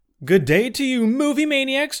Good day to you, movie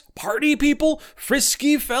maniacs, party people,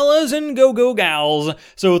 frisky fellas, and go-go gals.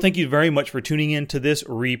 So thank you very much for tuning in to this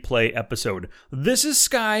replay episode. This is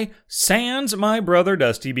Sky, sans my brother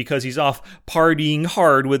Dusty because he's off partying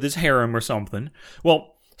hard with his harem or something. Well,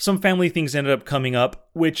 some family things ended up coming up,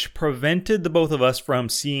 which prevented the both of us from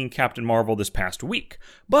seeing Captain Marvel this past week.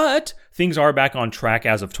 But things are back on track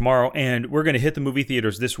as of tomorrow, and we're going to hit the movie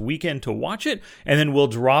theaters this weekend to watch it, and then we'll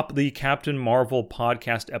drop the Captain Marvel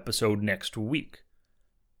podcast episode next week.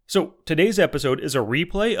 So today's episode is a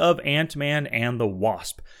replay of Ant-Man and the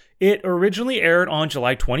Wasp. It originally aired on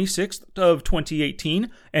July 26th of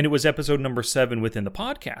 2018, and it was episode number 7 within the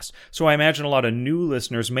podcast. So I imagine a lot of new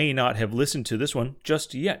listeners may not have listened to this one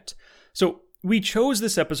just yet. So we chose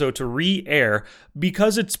this episode to re-air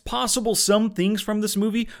because it's possible some things from this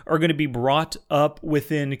movie are going to be brought up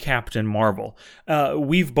within Captain Marvel.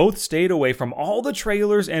 We've both stayed away from all the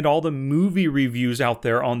trailers and all the movie reviews out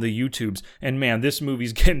there on the YouTubes. And man, this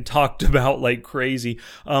movie's getting talked about like crazy.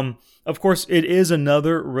 Of course, it is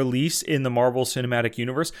another release in the Marvel Cinematic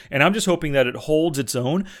Universe, and I'm just hoping that it holds its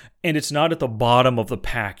own and it's not at the bottom of the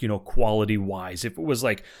pack, quality-wise. If it was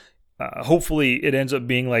like, hopefully it ends up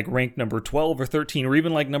being like ranked number 12 or 13 or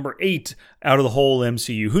even like number 8 out of the whole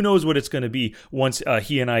MCU. Who knows what it's going to be once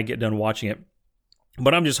he and I get done watching it.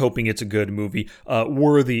 But I'm just hoping it's a good movie,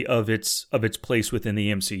 worthy of its place within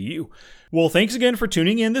the MCU. Well, thanks again for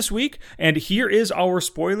tuning in this week, and here is our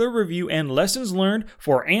spoiler review and lessons learned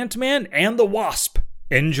for Ant-Man and the Wasp.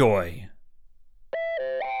 Enjoy!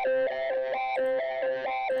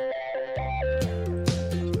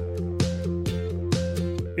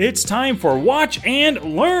 It's time for Watch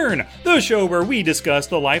and Learn, the show where we discuss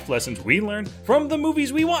the life lessons we learned from the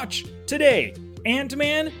movies we watch. Today,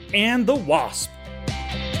 Ant-Man and the Wasp.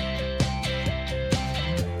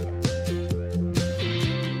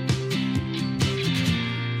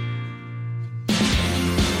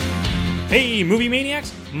 Hey, movie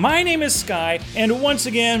maniacs! My name is Sky, and once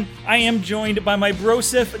again, I am joined by my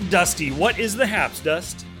brosif, Dusty. What is the haps,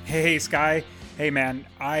 Dust? Hey, Sky. Hey, man,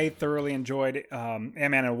 I thoroughly enjoyed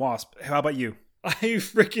Ant-Man and Wasp. How about you? I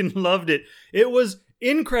freaking loved it. It was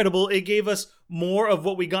incredible. It gave us more of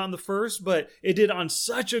what we got in the first, but it did on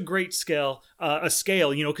such a great scale,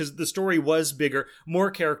 because the story was bigger,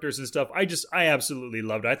 more characters and stuff. I absolutely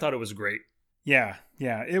loved it. I thought it was great. Yeah,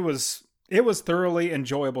 it was thoroughly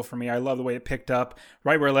enjoyable for me. I love the way it picked up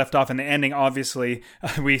right where it left off. And the ending, obviously,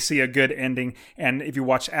 we see a good ending. And if you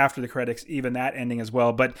watch after the credits, even that ending as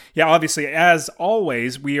well. But yeah, obviously, as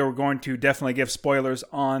always, we are going to definitely give spoilers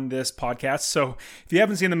on this podcast. So if you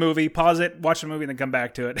haven't seen the movie, pause it, watch the movie, and then come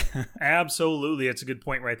back to it. Absolutely. It's a good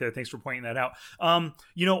point right there. Thanks for pointing that out.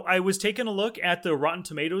 I was taking a look at the Rotten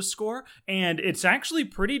Tomatoes score, and it's actually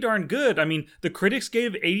pretty darn good. I mean, the critics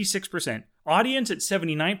gave 86%. Audience at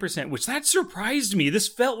 79%, which that surprised me. This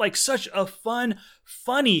felt like such a fun,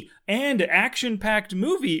 funny, and action-packed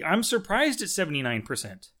movie. I'm surprised at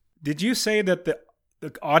 79%. Did you say that the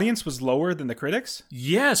audience was lower than the critics?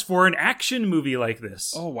 Yes, for an action movie like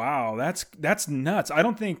this. Oh, wow. That's nuts.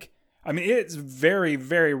 It's very,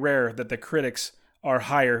 very rare that the critics are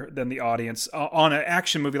higher than the audience on an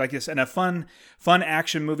action movie like this, and a fun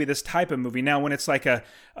action movie, this type of movie. Now, when it's like a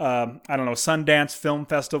Sundance Film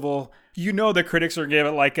Festival, the critics are give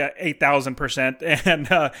it like a 8,000%, and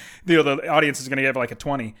the audience is going to give it like a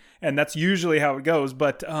 20, and that's usually how it goes.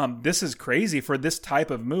 But this is crazy for this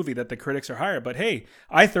type of movie that the critics are higher. But hey,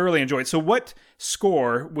 I thoroughly enjoyed it. So, what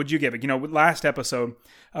score would you give it? Last episode,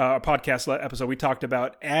 podcast episode, we talked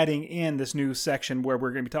about adding in this new section where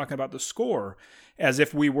we're going to be talking about the score as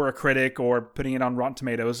if we were a critic or putting it on Rotten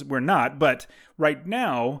Tomatoes. We're not. But right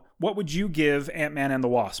now, what would you give Ant-Man and the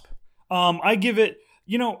Wasp? I give it,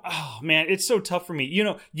 it's so tough for me.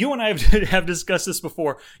 You and I have discussed this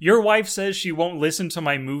before. Your wife says she won't listen to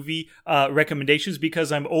my movie recommendations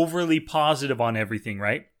because I'm overly positive on everything,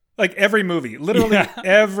 right? Like every movie, literally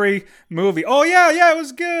every movie. Oh yeah, it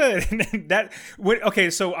was good. Okay,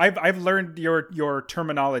 so I've learned your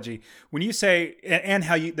terminology when you say, and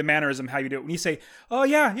how you, the mannerism, how you do it. When you say, oh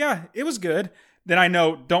yeah, it was good, then I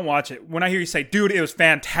know, don't watch it. When I hear you say, dude, it was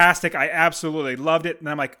fantastic, I absolutely loved it, and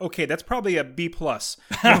I'm like, okay, that's probably a B+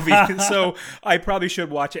 movie, so I probably should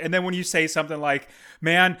watch it. And then when you say something like,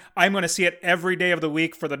 man, I'm going to see it every day of the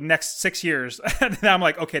week for the next 6 years, and I'm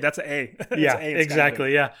like, okay, that's an A. Yeah,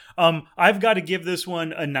 exactly, yeah. I've got to give this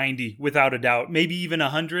one a 90, without a doubt, maybe even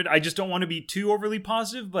 100. I just don't want to be too overly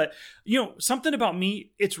positive, but, something about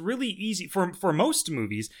me, it's really easy, for most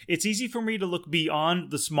movies, it's easy for me to look beyond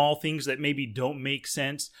the small things that maybe don't make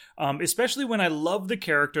sense, especially when I love the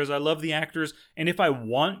characters, I love the actors, and if I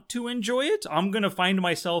want to enjoy it, I'm going to find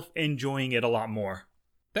myself enjoying it a lot more.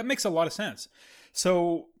 That makes a lot of sense.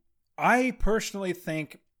 So I personally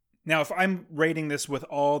think, now if I'm rating this with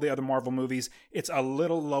all the other Marvel movies, it's a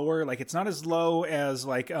little lower. Like it's not as low as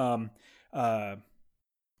like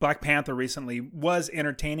Black Panther recently was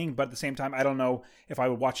entertaining, but at the same time, I don't know if I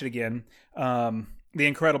would watch it again. The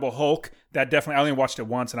Incredible Hulk, that definitely, I only watched it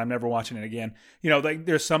once and I'm never watching it again. You know, like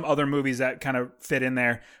there's some other movies that kind of fit in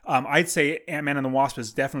there. I'd say Ant-Man and the Wasp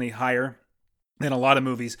is definitely higher than a lot of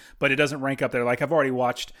movies, but it doesn't rank up there. Like I've already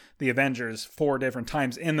watched The Avengers 4 different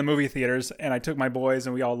times in the movie theaters and I took my boys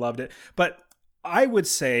and we all loved it. But I would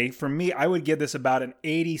say, for me, I would give this about an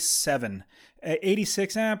 87.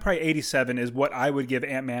 86, probably 87 is what I would give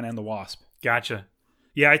Ant-Man and the Wasp. Gotcha.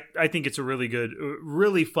 Yeah, I think it's a really good,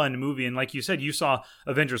 really fun movie. And like you said, you saw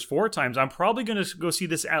Avengers 4 times. I'm probably going to go see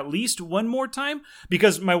this at least one more time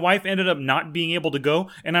because my wife ended up not being able to go.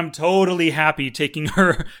 And I'm totally happy taking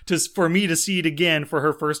her for me to see it again for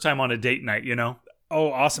her first time on a date night, you know?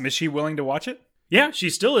 Oh, awesome. Is she willing to watch it? Yeah, she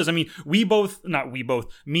still is. I mean,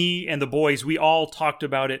 me and the boys, we all talked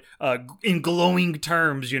about it in glowing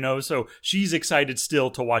terms, you know? So she's excited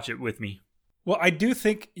still to watch it with me. Well, I do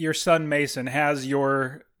think your son Mason has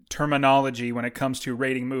your terminology when it comes to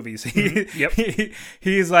rating movies. Yep.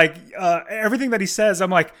 He's like, everything that he says,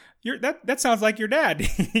 I'm like, that sounds like your dad.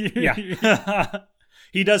 Yeah.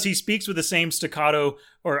 He does. He speaks with the same staccato,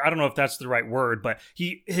 or I don't know if that's the right word, but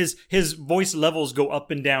his voice levels go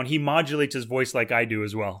up and down. He modulates his voice like I do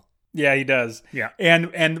as well. Yeah, he does. Yeah.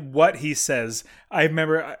 And what he says, I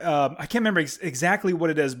remember, I can't remember exactly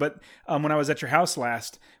what it is, but when I was at your house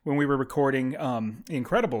last, when we were recording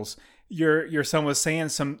Incredibles, your son was saying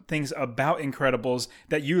some things about Incredibles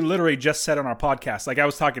that you literally just said on our podcast. Like I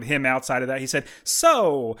was talking to him outside of that. He said,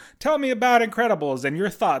 "So tell me about Incredibles and your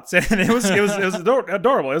thoughts." And it was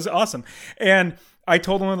adorable. It was awesome. And I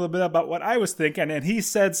told him a little bit about what I was thinking, and he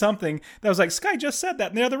said something that was like, Sky just said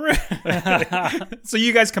that in the other room. So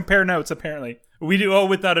you guys compare notes, apparently. We do,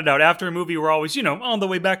 without a doubt. After a movie, we're always, on the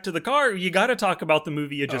way back to the car, you got to talk about the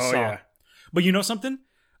movie you just saw. Yeah. But you know something?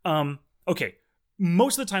 Okay.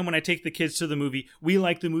 Most of the time when I take the kids to the movie, we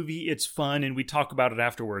like the movie, it's fun, and we talk about it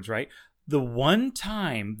afterwards, right? The one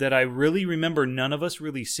time that I really remember none of us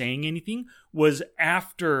really saying anything was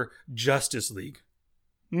after Justice League.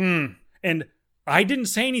 And I didn't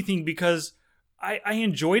say anything because I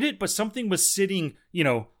enjoyed it, but something was sitting,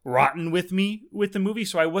 rotten with me with the movie,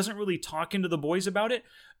 so I wasn't really talking to the boys about it.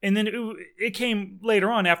 And then it came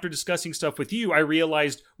later on after discussing stuff with you. I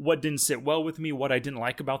realized what didn't sit well with me, what I didn't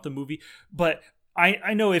like about the movie. But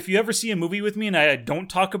I know if you ever see a movie with me and I don't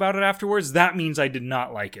talk about it afterwards, that means I did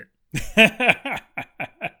not like it.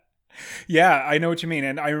 Yeah, I know what you mean.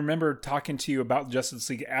 And I remember talking to you about Justice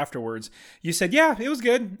League afterwards. You said, yeah, it was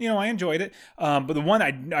good. I enjoyed it. But the one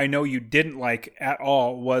I know you didn't like at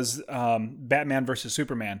all was Batman versus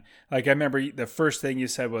Superman. Like, I remember the first thing you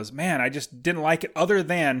said was, man, I just didn't like it, other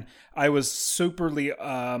than I was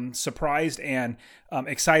superly surprised and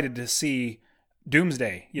excited to see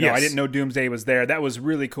Doomsday. Yes. I didn't know Doomsday was there. That was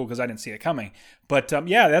really cool because I didn't see it coming. But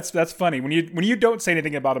yeah, that's funny. When you don't say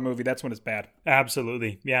anything about a movie, that's when it's bad.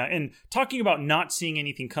 Absolutely. Yeah. And talking about not seeing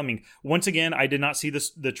anything coming, once again, I did not see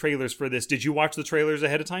the trailers for this. Did you watch the trailers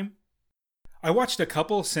ahead of time? I watched a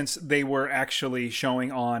couple since they were actually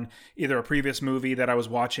showing on either a previous movie that I was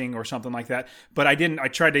watching or something like that. But I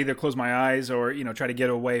tried to either close my eyes or, try to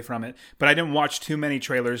get away from it. But I didn't watch too many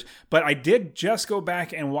trailers. But I did just go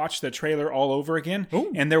back and watch the trailer all over again.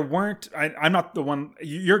 Ooh. And there weren't, I'm not the one,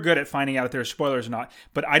 you're good at finding out if there's spoilers or not.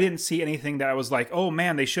 But I didn't see anything that I was like, oh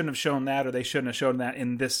man, they shouldn't have shown that or they shouldn't have shown that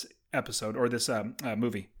in this episode or this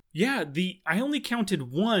movie. Yeah, I only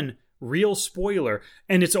counted one real spoiler,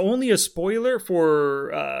 and it's only a spoiler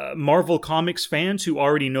for Marvel Comics fans who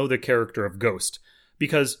already know the character of Ghost,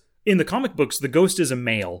 because in the comic books the Ghost is a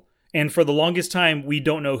male, and for the longest time we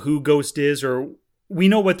don't know who Ghost is, or we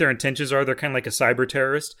know what their intentions are. They're kind of like a cyber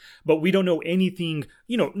terrorist, but we don't know anything,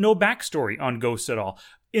 no backstory on Ghost at all.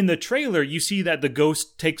 In the trailer you see that the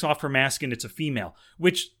Ghost takes off her mask and it's a female,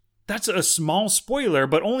 which that's a small spoiler,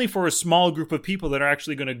 but only for a small group of people that are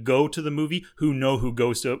actually going to go to the movie who know who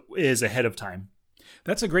Ghost is ahead of time.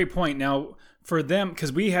 That's a great point. Now, for them,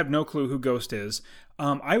 because we have no clue who Ghost is,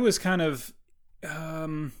 I was kind of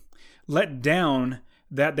let down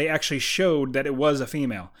that they actually showed that it was a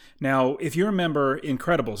female. Now, if you remember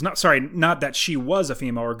Incredibles, not that she was a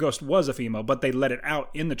female or Ghost was a female, but they let it out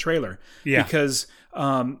in the trailer. Yeah. Because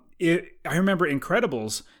I remember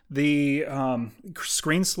Incredibles, the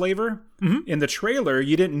screenslaver in the trailer,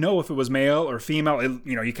 you didn't know if it was male or female.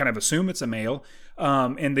 You kind of assume it's a male.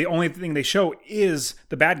 And the only thing they show is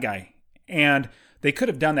the bad guy. And they could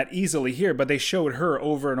have done that easily here, but they showed her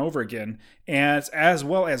over and over again, as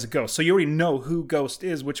well as Ghost. So you already know who Ghost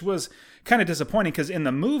is, which was kind of disappointing because in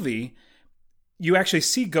the movie, you actually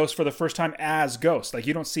see Ghost for the first time as Ghost. Like,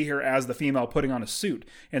 you don't see her as the female putting on a suit.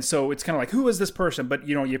 And so it's kind of like, who is this person? But, if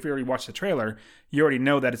you already watched the trailer, you already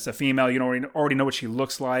know that it's a female. You already know what she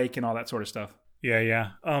looks like and all that sort of stuff.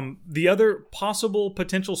 Yeah. The other possible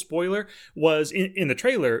potential spoiler was in the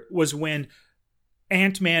trailer was when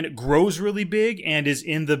Ant-Man grows really big and is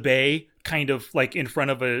in the bay, kind of like in front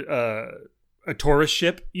of a tourist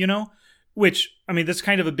ship, Which, I mean, that's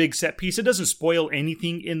kind of a big set piece. It doesn't spoil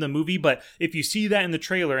anything in the movie, but if you see that in the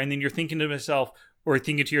trailer and then you're thinking to yourself,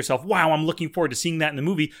 wow, I'm looking forward to seeing that in the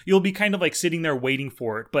movie, you'll be kind of like sitting there waiting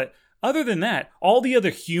for it. But other than that, all the other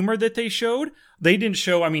humor that they showed, they didn't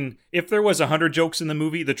show. I mean, if there was 100 jokes in the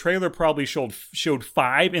movie, the trailer probably showed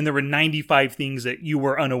 5, and there were 95 things that you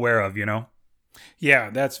were unaware of, Yeah,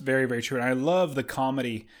 that's very, very true. And I love the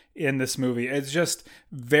comedy in this movie. It's just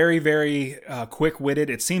very, very quick-witted.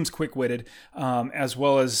 It seems quick-witted, as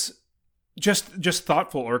well as just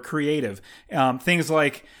thoughtful or creative. Things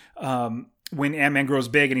like when Ant-Man grows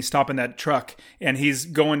big and he's stopping that truck and he's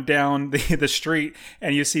going down the street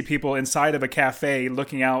and you see people inside of a cafe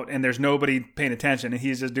looking out and there's nobody paying attention and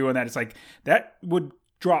he's just doing that. It's like, that would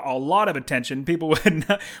draw a lot of attention. People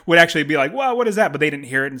would actually be like, wow, what is that? But they didn't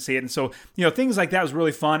hear it and see it. And so, things like that was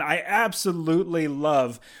really fun. I absolutely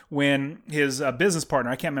love when his business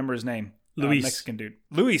partner, I can't remember his name. Luis. Mexican dude.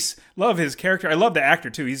 Luis. Love his character. I love the actor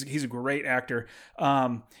too. He's a great actor.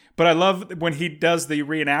 But I love when he does the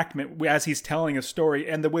reenactment as he's telling a story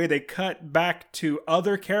and the way they cut back to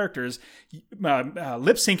other characters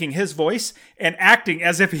lip syncing his voice and acting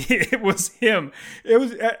as if it was him.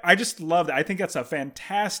 I just love that. I think that's a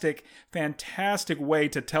fantastic, fantastic way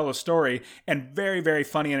to tell a story and very, very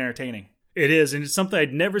funny and entertaining. It is, and it's something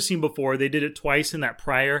I'd never seen before. They did it twice in that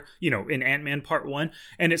prior, in Ant-Man Part 1,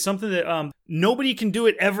 and it's something that nobody can do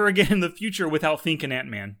it ever again in the future without thinking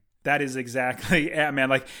Ant-Man. That is exactly Ant-Man.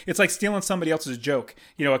 Like, it's like stealing somebody else's joke.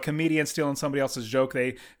 A comedian stealing somebody else's joke.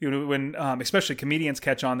 They, when especially comedians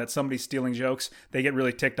catch on that somebody's stealing jokes, they get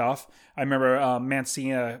really ticked off. I remember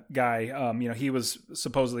Mencia guy. He was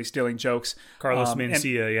supposedly stealing jokes. Carlos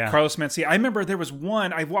Mencia, yeah. Carlos Mencia. I remember there was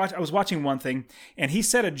one. I was watching one thing, and he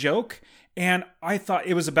said a joke, and I thought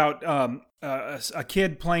it was about a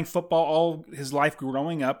kid playing football all his life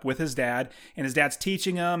growing up with his dad, and his dad's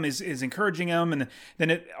teaching him, is encouraging him, and then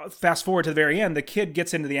it fast forward to the very end, the kid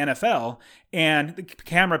gets into the NFL, and the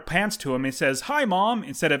camera pans to him and says, "Hi, Mom,"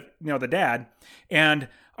 instead of the dad. And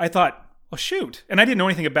I thought, well, shoot. And I didn't know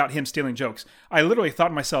anything about him stealing jokes. I literally thought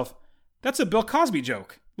to myself, that's a Bill Cosby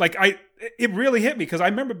joke. Like, it really hit me because I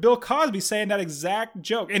remember Bill Cosby saying that exact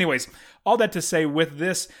joke. Anyways, all that to say, with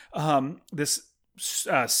this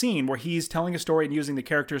scene where he's telling a story and using the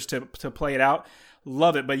characters to play it out,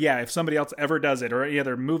 love it. But yeah, if somebody else ever does it or any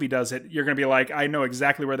other movie does it, you're going to be like, I know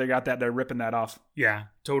exactly where they got that. They're ripping that off. Yeah,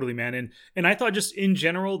 totally, man. And I thought just in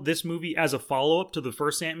general, this movie as a follow-up to the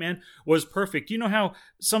first Ant-Man was perfect. You know how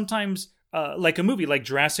sometimes like a movie like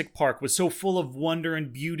Jurassic Park was so full of wonder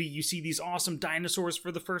and beauty. You see these awesome dinosaurs for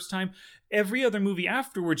the first time. Every other movie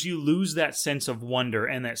afterwards, you lose that sense of wonder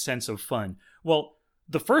and that sense of fun. Well,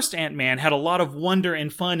 the first Ant-Man had a lot of wonder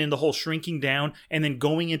and fun in the whole shrinking down and then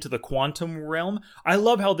going into the quantum realm. I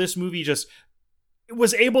love how this movie just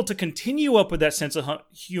was able to continue up with that sense of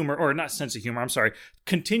humor, or not sense of humor, I'm sorry,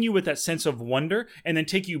 continue with that sense of wonder and then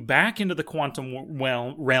take you back into the quantum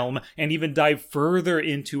realm and even dive further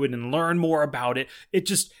into it and learn more about it.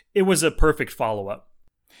 It was a perfect follow-up.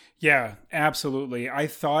 Yeah, absolutely. I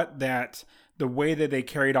thought that the way that they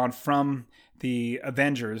carried on from the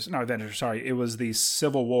it was the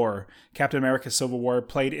Civil War, Captain America's Civil War,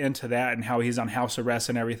 played into that and how he's on house arrest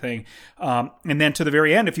and everything. And then to the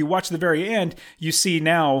very end, if you watch the very end, you see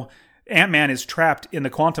now Ant-Man is trapped in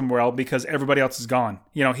the quantum world because everybody else is gone.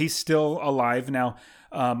 He's still alive. Now,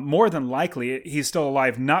 more than likely, he's still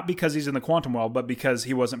alive, not because he's in the quantum world, but because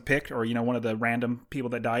he wasn't picked or, one of the random people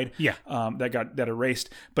that died, that erased.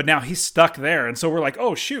 But now he's stuck there. And so we're like,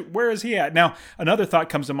 oh, shoot, where is he at? Now, another thought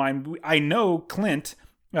comes to mind. I know Clint,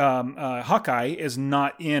 Hawkeye, is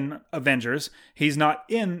not in Avengers. He's not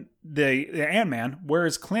in the Ant-Man. Where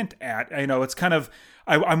is Clint at? It's kind of,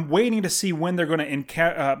 I'm waiting to see when they're going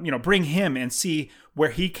to bring him and see where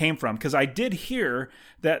he came from, because I did hear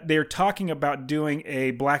that they're talking about doing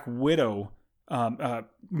a Black Widow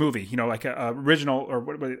movie, like a original or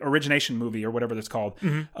origination movie or whatever that's called,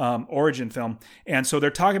 origin film. And so they're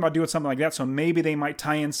talking about doing something like that. So maybe they might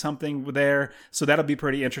tie in something there. So that'll be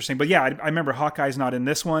pretty interesting. But yeah, I remember Hawkeye's not in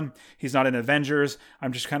this one. He's not in Avengers.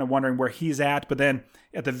 I'm just kind of wondering where he's at. But then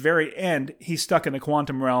at the very end, he's stuck in the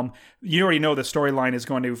quantum realm. You already know the storyline is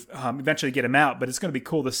going to eventually get him out, but it's going to be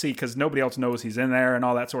cool to see because nobody else knows he's in there and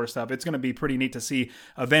all that sort of stuff. It's going to be pretty neat to see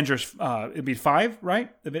Avengers. It'd be 5,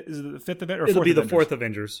 right? Is it the 5th event or 4th? It'll be the Avengers? 4th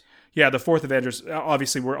Avengers. Yeah, the 4th Avengers.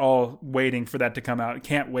 Obviously, we're all waiting for that to come out.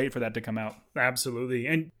 Can't wait for that to come out.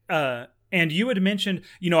 Absolutely. And you had mentioned,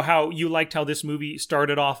 how you liked how this movie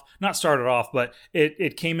not started off, but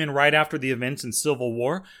it came in right after the events in Civil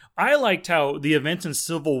War. I liked how the events in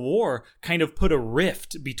Civil War kind of put a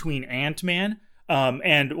rift between Ant-Man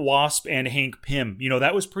and Wasp and Hank Pym.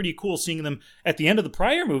 That was pretty cool seeing them at the end of the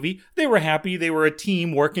prior movie. They were happy. They were a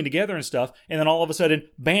team working together and stuff. And then all of a sudden,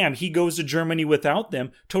 bam, he goes to Germany without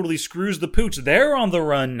them, totally screws the pooch. They're on the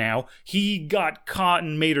run now. He got caught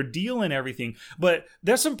and made a deal and everything. But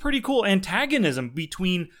that's some pretty cool antagonism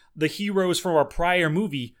between the heroes from our prior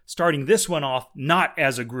movie, starting this one off not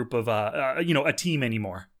as a group of, a team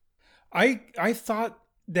anymore. I thought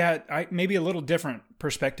that maybe a little different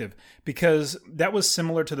perspective because that was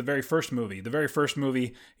similar to the very first movie. The very first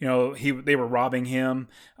movie, they were robbing him,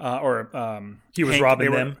 he was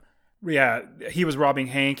robbing them. Yeah, he was robbing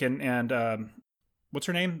Hank and what's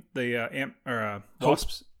her name?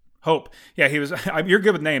 Wasps. Hope. Yeah, he was. You're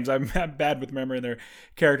good with names. I'm bad with remembering their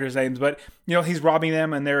characters' names, but he's robbing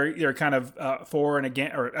them, and they're kind of for and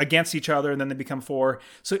against each other, and then they become for.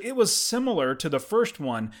 So it was similar to the first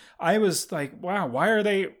one. I was like, wow, why are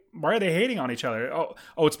they hating on each other?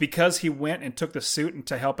 Oh, it's because he went and took the suit and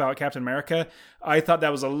to help out Captain America. I thought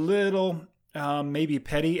that was a little maybe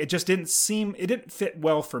petty. It just didn't fit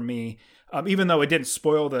well for me, even though it didn't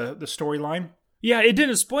spoil the storyline. Yeah, it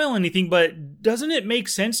didn't spoil anything, but doesn't it make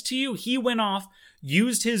sense to you? He went off,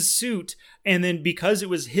 used his suit, and then because it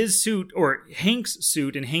was his suit or Hank's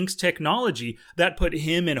suit and Hank's technology, that put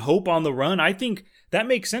him and Hope on the run. I think that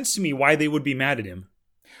makes sense to me why they would be mad at him.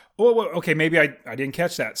 Oh, okay, maybe I didn't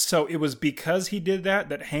catch that. So it was because he did that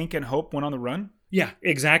Hank and Hope went on the run? Yeah,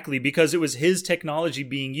 exactly. Because it was his technology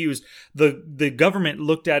being used. The government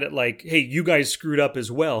looked at it like, hey, you guys screwed up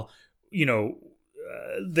as well.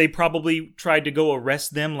 They probably tried to go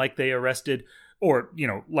arrest them like they arrested, or,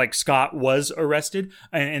 like Scott was arrested,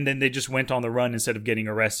 and then they just went on the run instead of getting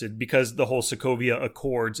arrested because the whole Sokovia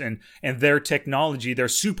Accords and their technology, their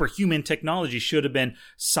superhuman technology should have been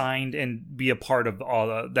signed and be a part of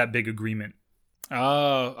all that big agreement.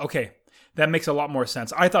 Oh, okay. That makes a lot more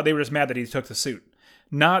sense. I thought they were just mad that he took the suit.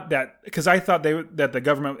 Not that, because I thought that the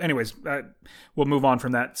government. Anyways, we'll move on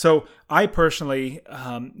from that. So I personally,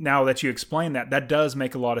 now that you explain that does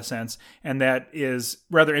make a lot of sense, and that is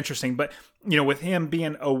rather interesting. But with him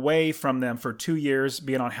being away from them for 2 years,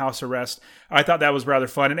 being on house arrest, I thought that was rather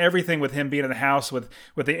fun, and everything with him being in the house with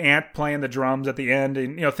the ant playing the drums at the end,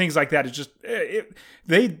 and things like that. It's just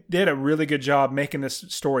they did a really good job making this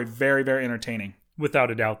story very, very entertaining.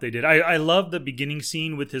 Without a doubt, they did. I love the beginning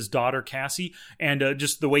scene with his daughter, Cassie, and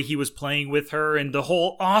just the way he was playing with her and the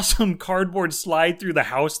whole awesome cardboard slide through the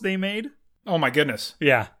house they made. Oh, my goodness.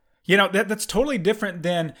 Yeah. That's totally different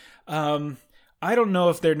than, I don't know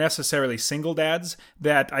if they're necessarily single dads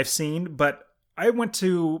that I've seen, but I went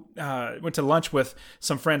to lunch with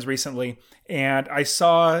some friends recently, and I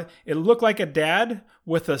saw it looked like a dad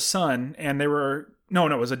with a son, and it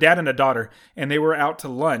was a dad and a daughter, and they were out to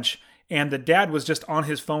lunch. And the dad was just on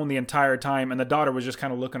his phone the entire time, and the daughter was just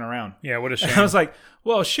kind of looking around. Yeah, what a shame. And I was like,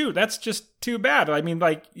 well, shoot, that's just too bad. I mean,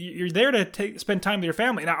 like, you're there to spend time with your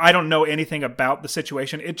family. Now, I don't know anything about the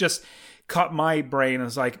situation. It just caught my brain and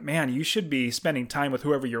was like, man, you should be spending time with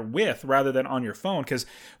whoever you're with rather than on your phone. Because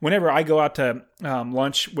whenever I go out to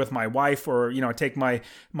lunch with my wife, or take my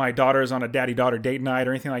daughters on a daddy-daughter date night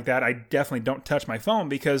or anything like that, I definitely don't touch my phone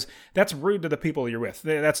because that's rude to the people you're with.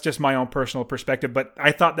 That's just my own personal perspective. But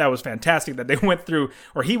I thought that was fantastic that he went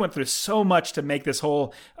through so much to make this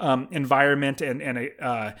whole environment and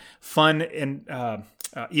a fun and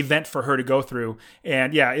event for her to go through.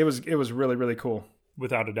 And yeah, it was really, really cool.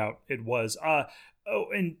 Without a doubt, it was.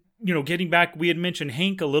 Getting back, we had mentioned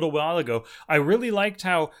Hank a little while ago. I really liked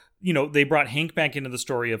how, they brought Hank back into the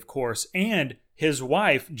story, of course, and his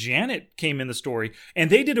wife, Janet, came in the story. And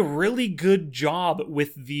they did a really good job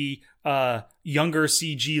with the younger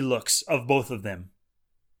CG looks of both of them.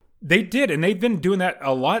 They did, and they've been doing that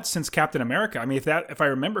a lot since Captain America. I mean, if I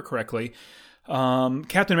remember correctly,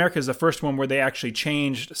 Captain America is the first one where they actually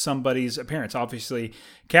changed somebody's appearance. Obviously,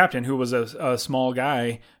 Captain, who was a small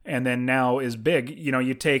guy and then now is big.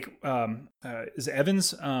 You take is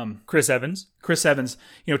Evans, Chris Evans. Chris Evans.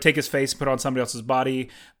 Take his face, put on somebody else's body.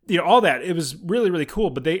 All that. It was really, really cool.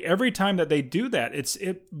 But every time that they do that,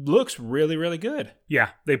 it looks really, really good.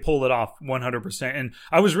 Yeah, they pull it off 100%. And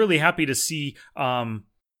I was really happy to see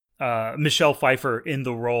Michelle Pfeiffer in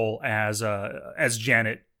the role as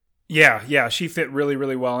Janet. Yeah, she fit really,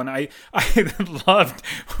 really well, and I loved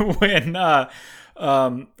when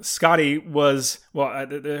Scotty was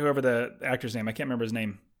whoever the actor's name, I can't remember his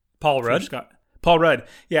name. Paul Rudd. Paul Rudd.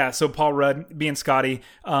 Yeah, so Paul Rudd being Scotty,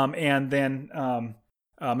 and then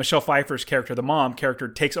Michelle Pfeiffer's character, the mom character,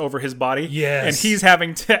 takes over his body. Yes. And he's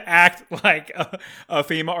having to act like a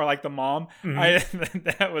female or like the mom. Mm-hmm.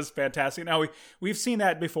 That was fantastic. Now, we've seen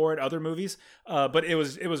that before in other movies, but it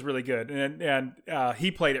was really good. And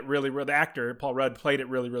he played it really, the actor, Paul Rudd, played it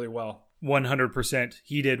really, really well. 100%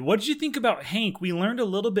 he did. What did you think about Hank? We learned a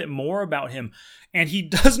little bit more about him, and he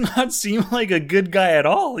does not seem like a good guy at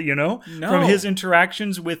all, No. From his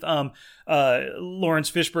interactions with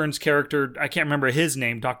Lawrence Fishburne's character, I can't remember his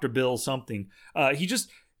name, Dr. Bill something.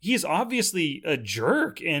 He is obviously a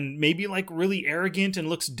jerk and maybe like really arrogant and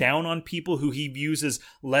looks down on people who he views as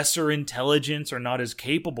lesser intelligence or not as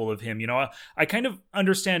capable of him. I kind of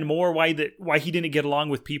understand more why he didn't get along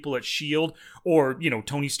with people at S.H.I.E.L.D. or,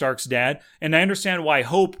 Tony Stark's dad. And I understand why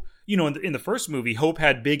Hope, in the first movie, Hope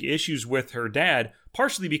had big issues with her dad,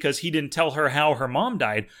 partially because he didn't tell her how her mom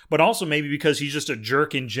died, but also maybe because he's just a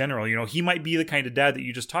jerk in general. He might be the kind of dad that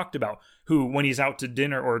you just talked about, who, when he's out to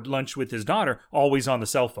dinner or lunch with his daughter, always on the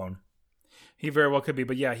cell phone. He very well could be,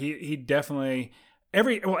 but yeah, he definitely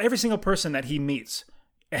every single person that he meets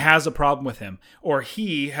has a problem with him, or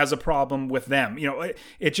he has a problem with them.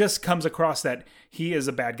 It just comes across that he is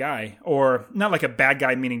a bad guy, or not like a bad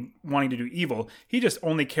guy meaning wanting to do evil. He just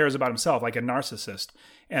only cares about himself, like a narcissist.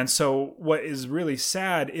 And so what is really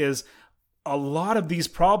sad is a lot of these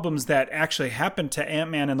problems that actually happened to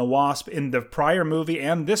Ant-Man and the Wasp in the prior movie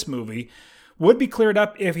and this movie would be cleared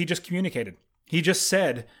up if he just communicated. He just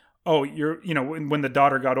said, oh, when the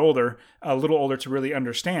daughter got older, a little older to really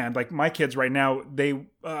understand. Like my kids right now, they,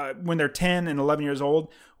 when they're 10 and 11 years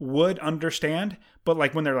old, would understand. But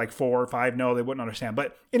like when they're like 4 or 5, no, they wouldn't understand.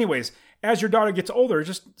 But anyways, as your daughter gets older,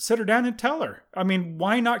 just sit her down and tell her. I mean,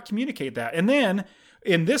 why not communicate that? And then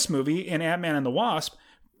in this movie, in Ant-Man and the Wasp,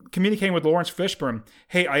 communicating with Lawrence Fishburne,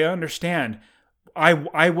 hey, I understand. I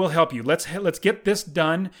will help you. Let's get this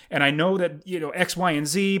done. And I know that, X, Y, and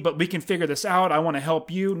Z, but we can figure this out. I want to help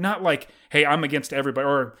you. Not like, hey, I'm against everybody,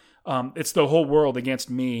 or it's the whole world against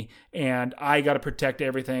me, and I got to protect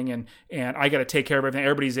everything, and I got to take care of everything.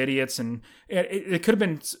 Everybody's idiots. And it could have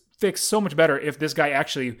been fixed so much better if this guy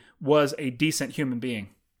actually was a decent human being.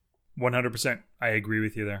 100%. I agree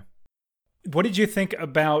with you there. What did you think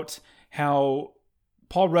about how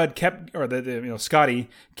Paul Rudd Scotty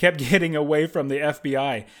kept getting away from the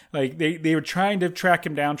FBI? Like they were trying to track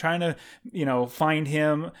him down, trying to, find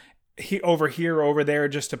him over there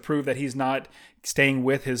just to prove that he's not staying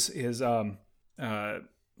with his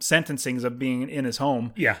sentencings of being in his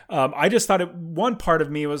home. Yeah. I just thought one part of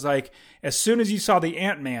me was like, as soon as you saw the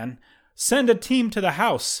Ant-Man, send a team to the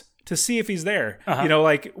house to see if he's there.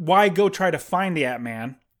 Uh-huh. Why go try to find the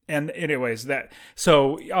Ant-Man? And anyways,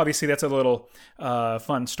 so obviously that's a little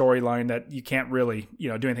fun storyline that you can't really,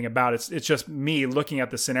 do anything about. It's just me looking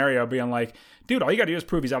at the scenario being like, dude, all you got to do is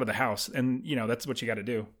prove he's out of the house. And, that's what you got to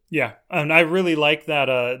do. Yeah. And I really like that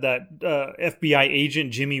FBI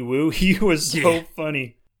agent, Jimmy Woo. He was so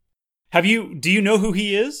funny. Do you know who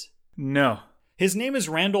he is? No. His name is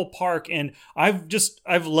Randall Park, and I've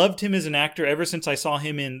loved him as an actor ever since I saw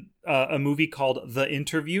him in a movie called The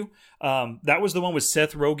Interview. That was the one with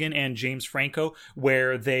Seth Rogen and James Franco,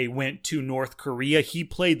 where they went to North Korea. He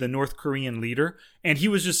played the North Korean leader, and he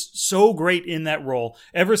was just so great in that role.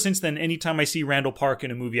 Ever since then, anytime I see Randall Park in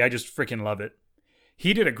a movie, I just freaking love it.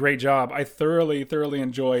 He did a great job. I thoroughly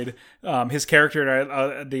enjoyed his character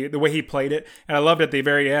and the way he played it. And I loved at the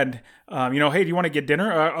very end, hey, do you want to get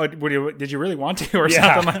dinner? Did you really want to? Or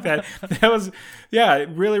something like that. That was,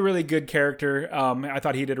 really, really good character. I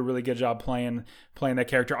thought he did a really good job playing that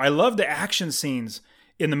character. I love the action scenes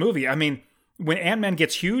in the movie. I mean, when Ant-Man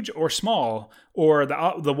gets huge or small, or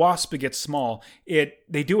the Wasp gets small,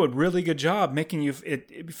 they do a really good job making you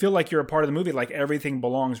feel like you're a part of the movie, like everything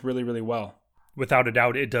belongs really, really well. Without a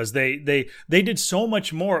doubt, it does. They did so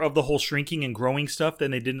much more of the whole shrinking and growing stuff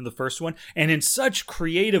than they did in the first one, and in such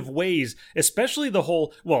creative ways. Especially the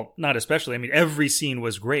whole, well, not especially. I mean, every scene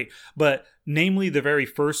was great, but namely the very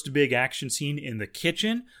first big action scene in the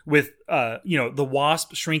kitchen with, the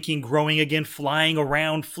wasp shrinking, growing again, flying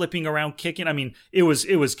around, flipping around, kicking. I mean, it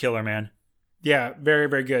was killer, man. Yeah, very,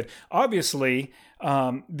 very good. Obviously,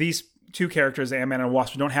 these two characters, Ant-Man and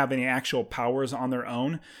Wasp, don't have any actual powers on their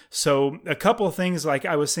own. So a couple of things, like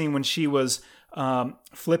I was seeing when she was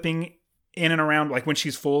flipping in and around, like when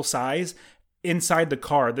she's full size, inside the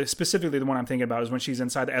car, specifically the one I'm thinking about is when she's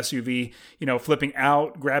inside the SUV, flipping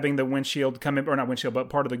out, grabbing the windshield, coming, or not windshield,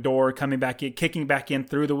 but part of the door, coming back in, kicking back in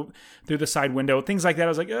through the side window, things like that. I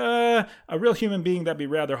was like, a real human being, that'd be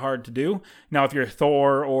rather hard to do. Now, if you're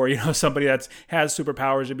Thor or, somebody that has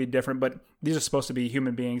superpowers, it'd be different, but these are supposed to be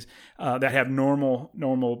human beings that have normal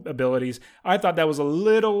abilities. I thought that was a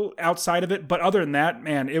little outside of it, but other than that,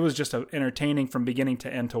 man, it was just entertaining from beginning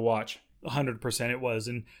to end to watch. 100% it was.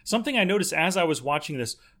 And something I noticed as I was watching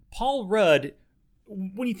this, Paul Rudd,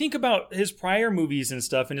 when you think about his prior movies and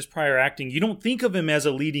stuff and his prior acting, you don't think of him as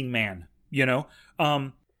a leading man,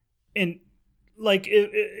 and like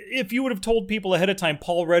if you would have told people ahead of time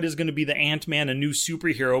Paul Rudd is going to be the Ant-Man, a new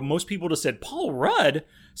superhero, most people would have said, Paul Rudd?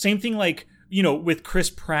 Same thing like, with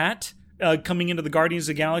Chris Pratt coming into the Guardians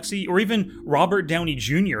of the Galaxy, or even Robert Downey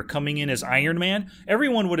Jr. coming in as Iron Man.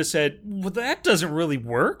 Everyone would have said, well, that doesn't really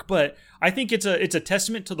work, but I think it's a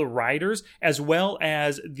testament to the writers as well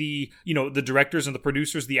as the directors and the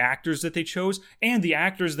producers, the actors that they chose, and the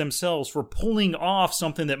actors themselves for pulling off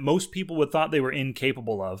something that most people would thought they were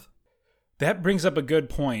incapable of. That brings up a good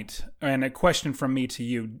point, and a question from me to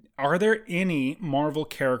you. Are there any Marvel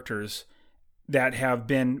characters that have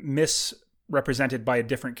been misrepresented by a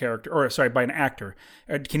different character, by an actor?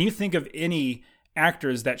 Can you think of any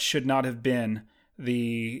actors that should not have been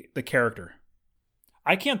the character?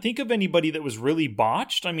 I can't think of anybody that was really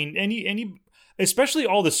botched. I mean, any, especially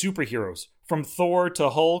all the superheroes, from Thor to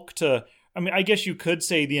Hulk to, I guess you could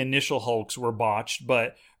say the initial Hulks were botched,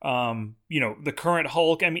 but the current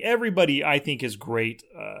Hulk, everybody I think is great.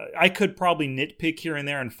 I could probably nitpick here and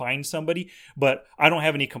there and find somebody, but I don't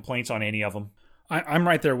have any complaints on any of them. I'm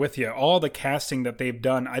right there with you. All the casting that they've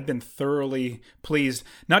done, I've been thoroughly pleased.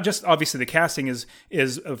 Not just, obviously, the casting is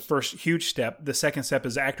a first huge step. The second step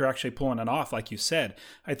is the actor actually pulling it off, like you said.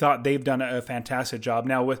 I thought they've done a fantastic job.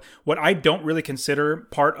 Now, with what I don't really consider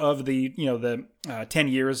part of the 10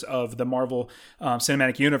 years of the Marvel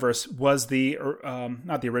Cinematic Universe was the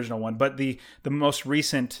not the original one, but the most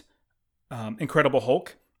recent Incredible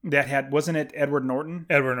Hulk that had, wasn't it Edward Norton?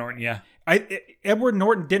 Edward Norton, yeah. Edward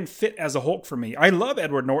Norton didn't fit as a Hulk for me. I love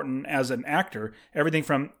Edward Norton as an actor. Everything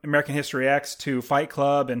from American History X to Fight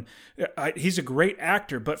Club, and he's a great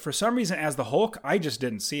actor. But for some reason, as the Hulk, I just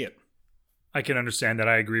didn't see it. I can understand that.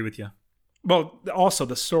 I agree with you. Well, also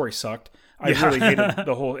the story sucked. I really hated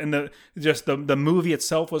the whole, and the movie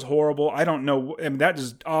itself was horrible. I don't know. That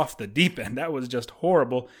is off the deep end. That was just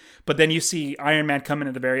horrible. But then you see Iron Man come in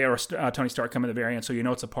at the very end, or Tony Stark come in at the very end, so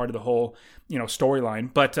it's a part of the whole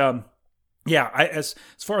storyline. But as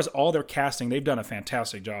far as all their casting, they've done a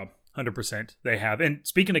fantastic job. 100%, they have. And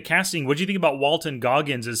speaking of casting, what do you think about Walton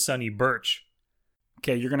Goggins as Sonny Birch?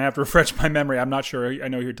 Okay, you're going to have to refresh my memory. I'm not sure I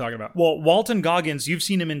know who you're talking about. Well, Walton Goggins, you've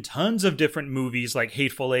seen him in tons of different movies like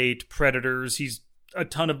Hateful Eight, Predators. He's a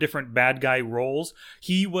ton of different bad guy roles.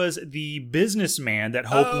 He was the businessman that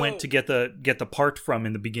Hope went to get the part from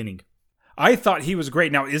in the beginning. I thought he was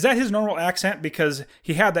great. Now, is that his normal accent? Because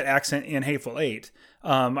he had that accent in Hateful Eight.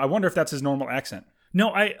 I wonder if that's his normal accent.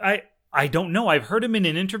 No, I don't know. I've heard him in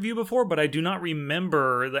an interview before, but I do not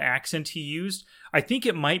remember the accent he used. I think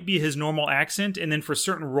it might be his normal accent, and then for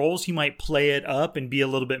certain roles, he might play it up and be a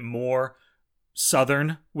little bit more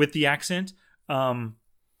Southern with the accent. But I'm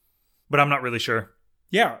not really sure.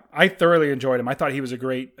 Yeah, I thoroughly enjoyed him. I thought he was a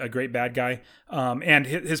great bad guy, and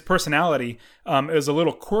his personality is a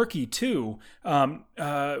little quirky too,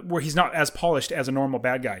 where he's not as polished as a normal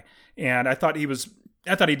bad guy. And I thought he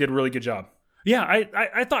did a really good job. Yeah,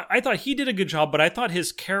 I thought he did a good job, but I thought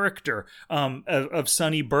his character of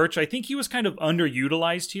Sonny Birch, I think he was kind of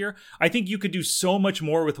underutilized here. I think you could do so much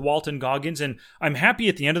more with Walton Goggins, and I'm happy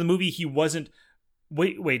at the end of the movie he wasn't.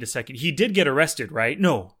 Wait a second. He did get arrested, right?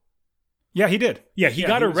 No. Yeah, he did. Yeah, he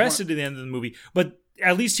got arrested at the end of the movie, but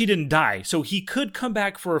at least he didn't die. So he could come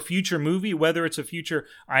back for a future movie, whether it's a future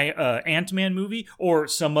Ant-Man movie or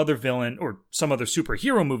some other villain or some other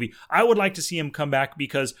superhero movie. I would like to see him come back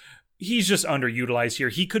because he's just underutilized here.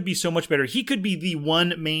 He could be so much better. He could be the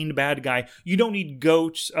one main bad guy. You don't need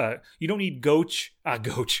Ghost. You don't need Ghost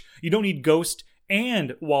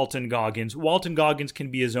and Walton Goggins. Walton Goggins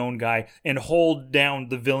can be his own guy and hold down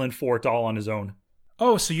the villain fort all on his own.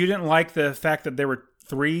 Oh, so you didn't like the fact that there were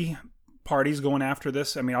 3 parties going after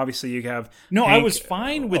this? I mean, obviously you have No, Hank. I was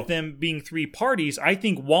fine with them being 3 parties. I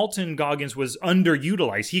think Walton Goggins was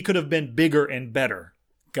underutilized. He could have been bigger and better.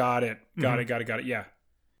 Got it. Got it. Yeah.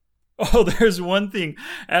 Oh, there's one thing.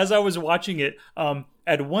 As I was watching it,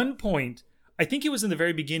 at one point, I think it was in the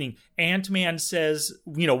very beginning, Ant-Man says,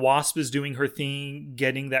 Wasp is doing her thing,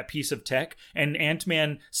 getting that piece of tech, and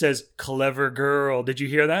Ant-Man says, "Clever girl." Did you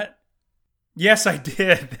hear that? Yes, I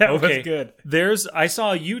did. That was good. I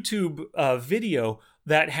saw a YouTube video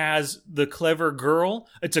that has the Clever Girl.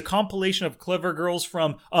 It's a compilation of Clever Girls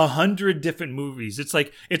from 100 different movies.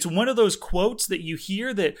 It's one of those quotes that you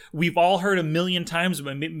hear that we've all heard a million times,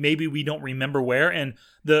 but maybe we don't remember where. And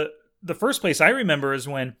the first place I remember is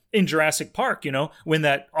when in Jurassic Park, when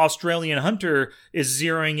that Australian hunter is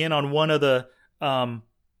zeroing in on one of the on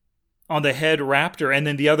the head raptor, and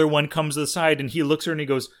then the other one comes to the side and he looks at her and he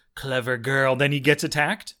goes, "Clever girl." Then he gets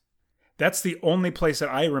attacked. That's the only place that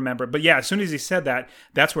I remember. But yeah, as soon as he said that,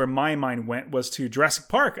 that's where my mind went, was to Jurassic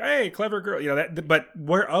Park. Hey, clever girl. But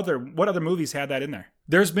what other movies had that in there?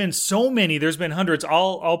 There's been so many. There's been hundreds.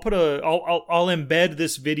 I'll embed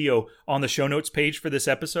this video on the show notes page for this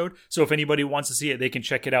episode. So if anybody wants to see it, they can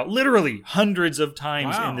check it out. Literally hundreds of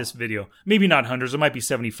times in this video. Maybe not hundreds. It might be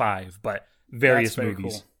 75, but various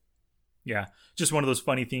movies. Cool. Yeah, just one of those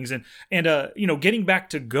funny things. And getting back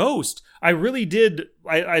to Ghost, I really did.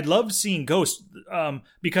 I loved seeing Ghost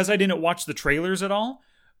because I didn't watch the trailers at all.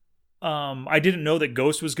 I didn't know that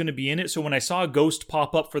Ghost was going to be in it. So when I saw Ghost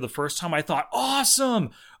pop up for the first time, I thought,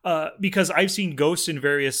 awesome! Because I've seen Ghost in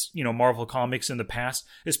various, Marvel comics in the past.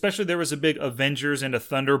 Especially there was a big Avengers and a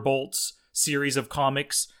Thunderbolts series of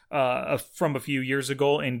comics from a few years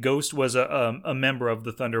ago, and Ghost was a member of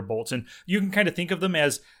the Thunderbolts. And you can kind of think of them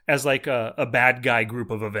as like a bad guy group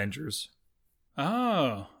of Avengers.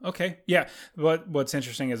 Oh, okay. Yeah. What's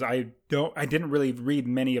interesting is I didn't really read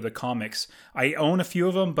many of the comics. I own a few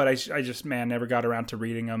of them, but I just never got around to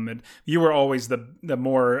reading them. And you were always the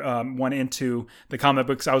more one into the comic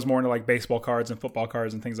books. I was more into like baseball cards and football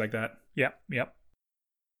cards and things like that. Yep.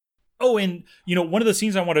 Oh, and one of the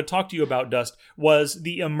scenes I wanted to talk to you about, Dust, was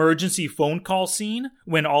the emergency phone call scene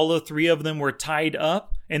when all the 3 of them were tied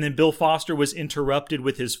up, and then Bill Foster was interrupted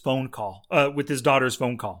with his phone call, with his daughter's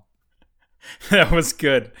phone call. That was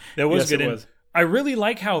good. That was good. It was. I really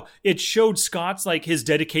like how it showed Scott's his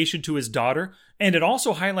dedication to his daughter, and it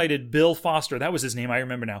also highlighted Bill Foster. That was his name. I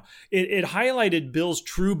remember now. It highlighted Bill's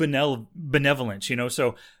true benevolence.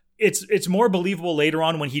 So it's more believable later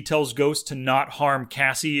on when he tells Ghost to not harm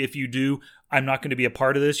Cassie. If you do, I'm not going to be a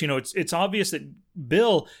part of this. It's obvious that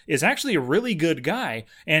Bill is actually a really good guy,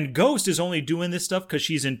 and Ghost is only doing this stuff because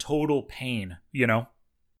she's in total pain.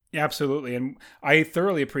 Absolutely, and I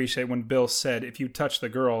thoroughly appreciate when Bill said, "If you touch the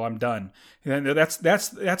girl, I'm done." And that's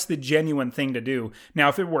the genuine thing to do. Now,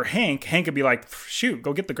 if it were Hank would be like, "Shoot,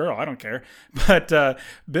 go get the girl. I don't care." But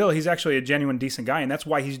Bill, he's actually a genuine, decent guy, and that's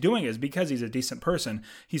why he's doing it, is because he's a decent person.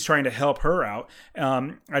 He's trying to help her out.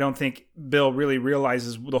 I don't think Bill really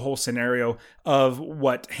realizes the whole scenario of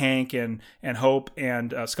what Hank and Hope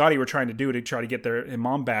and Scotty were trying to do to try to get their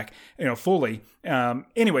mom back, fully.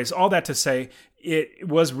 Anyways, all that to say, it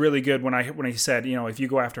was really good when he said, "If you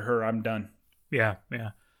go after her, I'm done." Yeah.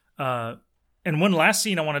 And one last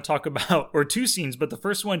scene I want to talk about, or 2 scenes, but the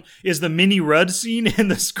first one is the Mini Rudd scene in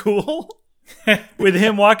the school with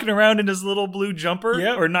him walking around in his little blue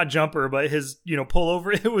jumper, or not jumper, but his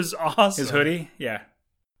pullover. It was awesome. His hoodie,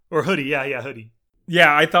 or hoodie, yeah, hoodie.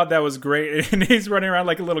 Yeah, I thought that was great. And he's running around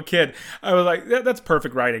like a little kid. I was like, that's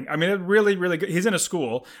perfect writing. I mean, it really, really good. He's in a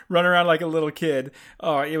school, running around like a little kid.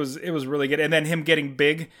 Oh, it was really good. And then him getting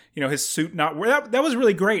big, his suit not working. That was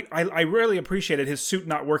really great. I really appreciated his suit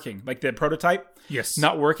not working, like the prototype. Yes.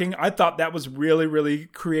 Not working. I thought that was really, really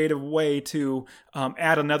creative way to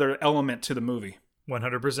add another element to the movie.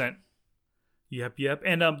 100%. Yep.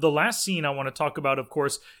 And the last scene I want to talk about, of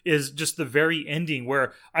course, is just the very ending,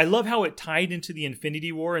 where I love how it tied into the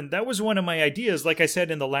Infinity War. And that was one of my ideas. Like I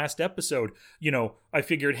said in the last episode, I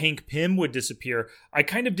figured Hank Pym would disappear. I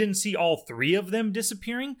kind of didn't see all 3 of them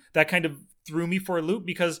disappearing. That kind of threw me for a loop,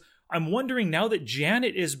 because I'm wondering, now that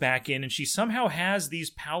Janet is back in and she somehow has these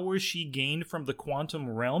powers she gained from the quantum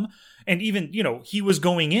realm, and even, he was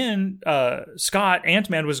going in, Scott,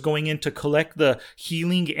 Ant-Man was going in to collect the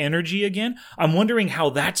healing energy again. I'm wondering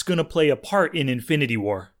how that's going to play a part in Infinity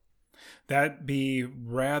War. That'd be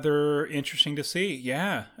rather interesting to see.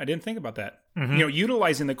 Yeah, I didn't think about that. Mm-hmm.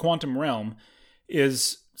 Utilizing the quantum realm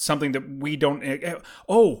is something that we don't...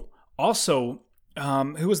 also...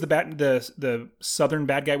 Who was the southern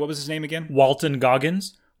bad guy? What was his name again? Walton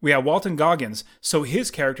Goggins. We have Walton Goggins. So his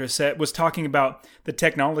character set was talking about the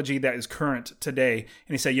technology that is current today,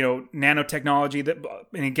 and he said, nanotechnology.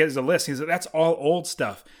 And he gives a list. He said that's all old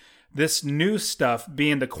stuff. This new stuff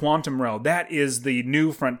being the quantum realm, that is the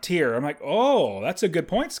new frontier. I'm like, oh, that's a good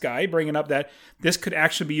point, Sky, bringing up that this could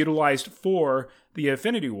actually be utilized for the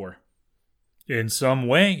Infinity War. In some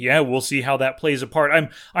way, yeah, we'll see how that plays a part.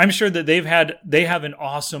 I'm sure that they have an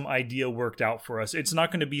awesome idea worked out for us. It's not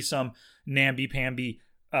going to be some namby-pamby.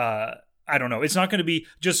 I don't know. It's not going to be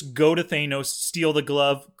just go to Thanos, steal the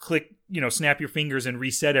glove, click, snap your fingers and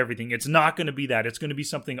reset everything. It's not going to be that. It's going to be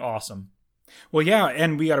something awesome. Well, yeah,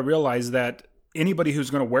 and we got to realize that anybody who's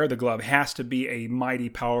going to wear the glove has to be a mighty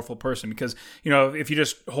powerful person because, if you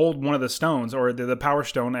just hold one of the stones or the Power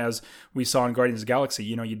Stone, as we saw in Guardians of the Galaxy,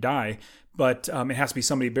 you die. But it has to be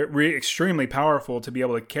somebody extremely powerful to be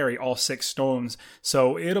able to carry all 6 stones.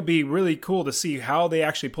 So it'll be really cool to see how they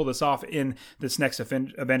actually pull this off in this next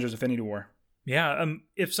Avengers Infinity War. Yeah,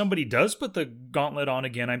 if somebody does put the gauntlet on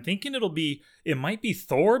again, I'm thinking it might be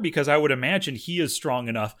Thor, because I would imagine he is strong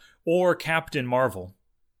enough, or Captain Marvel.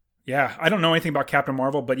 Yeah, I don't know anything about Captain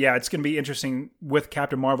Marvel, but yeah, it's going to be interesting with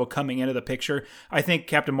Captain Marvel coming into the picture. I think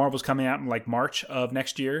Captain Marvel's coming out in like March of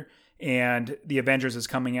next year, and the Avengers is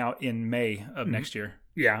coming out in May of next year.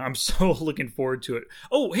 Yeah, I'm so looking forward to it.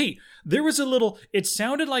 Oh, hey, there was it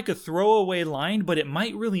sounded like a throwaway line, but it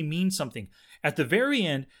might really mean something. At the very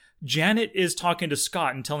end, Janet is talking to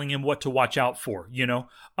Scott and telling him what to watch out for,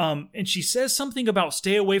 and she says something about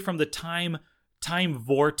stay away from the time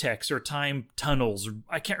vortex or time tunnels.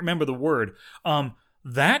 I can't remember the word.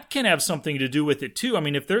 That can have something to do with it too. I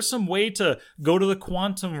mean, if there's some way to go to the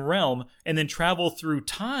quantum realm and then travel through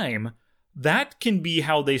time, that can be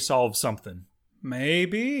how they solve something.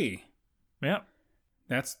 Maybe. Yeah.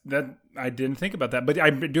 That I didn't think about that, but I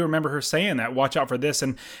do remember her saying that. Watch out for this.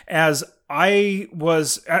 And as I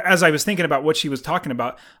was thinking about what she was talking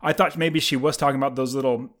about, I thought maybe she was talking about those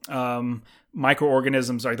little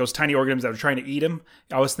microorganisms, or those tiny organisms that are trying to eat him.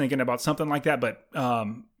 I was thinking about something like that, but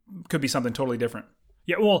could be something totally different.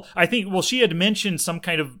 Yeah, well, I think she had mentioned some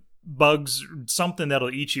kind of bugs, something that'll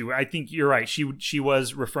eat you. I think you're right. She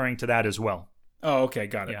was referring to that as well. Oh, okay,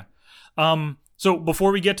 got it. Yeah. So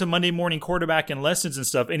before we get to Monday Morning Quarterback and lessons and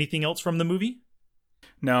stuff, anything else from the movie?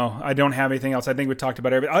 No, I don't have anything else. I think we talked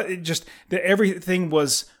about everything. Everything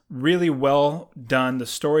was really well done. The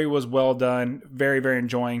story was well done. Very, very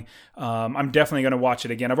enjoying. I'm definitely going to watch it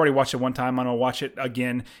again. I've already watched it one time. I'm going to watch it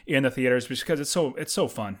again in the theaters because it's so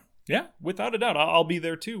fun. Yeah, without a doubt. I'll be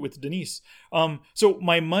there too with Denise. So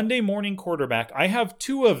my Monday Morning Quarterback, I have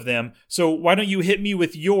 2 of them. So why don't you hit me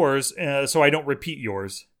with yours so I don't repeat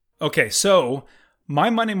yours? Okay, so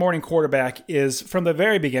my Monday Morning Quarterback is from the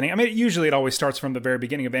very beginning. I mean, usually it always starts from the very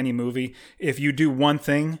beginning of any movie. If you do one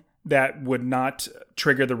thing that would not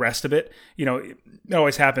trigger the rest of it, it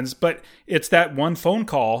always happens. But it's that one phone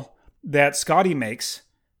call that Scotty makes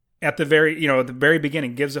at the very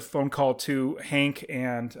beginning, gives a phone call to Hank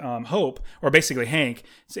and Hope, or basically Hank,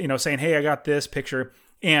 saying, hey, I got this picture.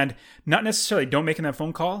 And not necessarily don't making that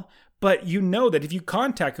phone call, but that if you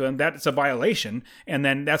contact them, that's a violation, and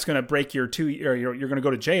then that's going to break you're going to go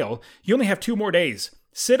to jail. You only have 2 more days.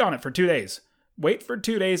 Sit on it for 2 days. Wait for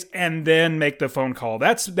 2 days, and then make the phone call.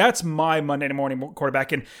 That's my Monday Morning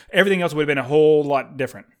Quarterback, and everything else would have been a whole lot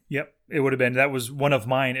different. Yep, it would have been. That was one of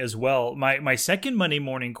mine as well. My second Monday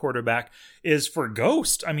Morning Quarterback is for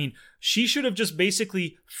Ghost. I mean, she should have just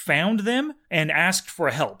basically found them and asked for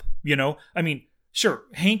help. I mean, sure,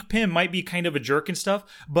 Hank Pym might be kind of a jerk and stuff,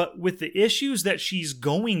 but with the issues that she's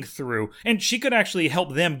going through, and she could actually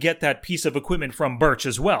help them get that piece of equipment from Birch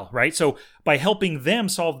as well, right? So by helping them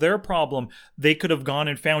solve their problem, they could have gone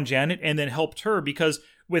and found Janet and then helped her, because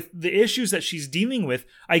with the issues that she's dealing with,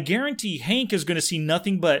 I guarantee Hank is going to see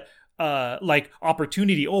nothing but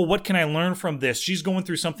opportunity. Oh, what can I learn from this? She's going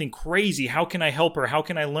through something crazy. How can I help her? How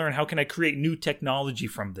can I learn? How can I create new technology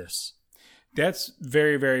from this? That's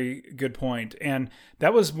very, very good point. And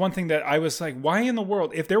that was one thing that I was like, why in the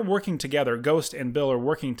world, if they're working together, Ghost and Bill are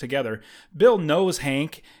working together, Bill knows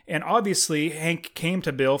Hank, and obviously Hank came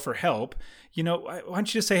to Bill for help. Why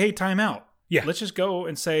don't you just say, hey, time out. Yeah. Let's just go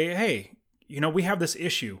and say, hey, we have this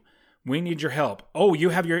issue. We need your help. Oh,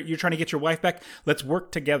 you're trying to get your wife back? Let's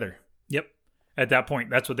work together. Yep. At that point,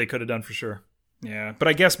 that's what they could have done for sure. Yeah, but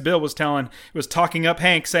I guess Bill was talking up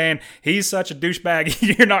Hank, saying he's such a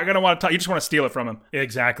douchebag. You're not going to want to talk. You just want to steal it from him.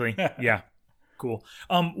 Exactly. Yeah. Cool.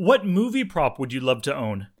 What movie prop would you love to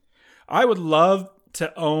own? I would love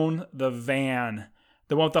to own the van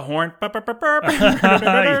The one with the horn.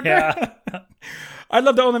 Yeah. I'd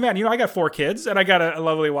love to own the van. I got 4 kids and I got a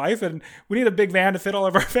lovely wife, and we need a big van to fit all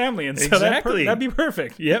of our family in. So Exactly. that'd be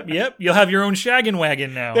perfect. Yep. You'll have your own shaggin'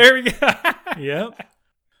 wagon now. There we go. Yep.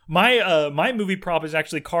 My movie prop is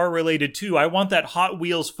actually car related too. I want that Hot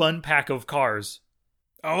Wheels fun pack of cars.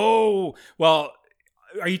 Oh, well,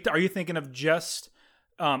 are you thinking of just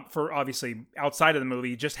for obviously outside of the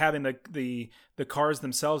movie, just having the cars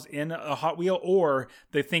themselves in a Hot Wheel, or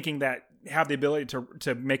they're thinking that have the ability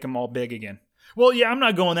to make them all big again? Well, yeah, I'm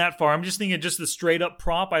not going that far. I'm just thinking just the straight up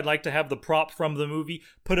prop. I'd like to have the prop from the movie,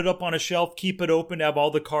 put it up on a shelf, keep it open, have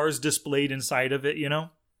all the cars displayed inside of it,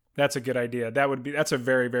 That's a good idea. That's a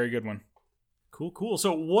very, very good one. Cool.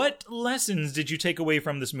 So what lessons did you take away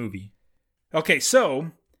from this movie? Okay,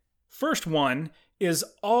 so first one is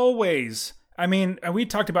always, we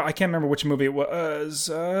talked about, I can't remember which movie it was.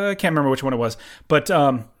 I can't remember which one it was, but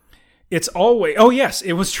it's always, oh yes,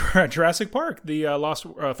 it was Jurassic Park, the Lost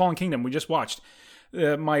Fallen Kingdom we just watched.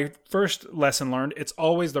 My first lesson learned, it's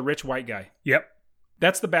always the rich white guy. Yep.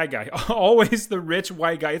 That's the bad guy. Always the rich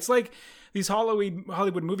white guy. It's like these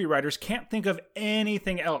Hollywood movie writers can't think of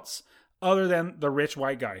anything else other than the rich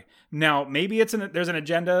white guy. Now, maybe there's an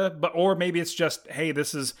agenda, or maybe it's just, hey,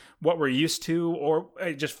 this is what we're used to, or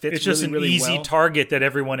it just fits. It's just really an easy well. target that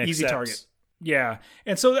everyone accepts. Easy target. Yeah.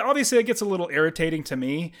 And so obviously it gets a little irritating to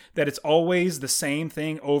me that it's always the same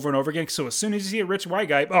thing over and over again. So as soon as you see a rich white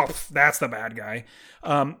guy, that's the bad guy.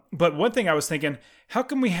 But one thing I was thinking, how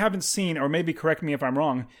come we haven't seen, or maybe correct me if I'm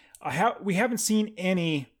wrong, we haven't seen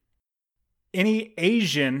any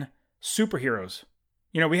Asian superheroes?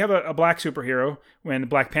 We have a black superhero when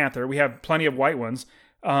Black Panther. We have plenty of white ones.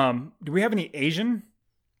 Do we have any Asian?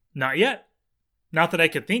 Not yet. Not that I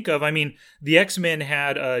could think of. The X-Men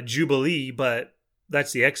had Jubilee, but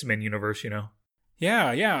that's the X-Men universe,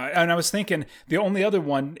 Yeah. And I was thinking the only other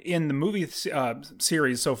one in the movie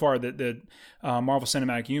series so far, the Marvel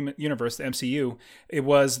Cinematic Universe, the MCU, it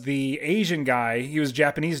was the Asian guy. He was a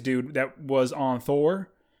Japanese dude that was on Thor.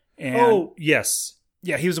 And oh, yes.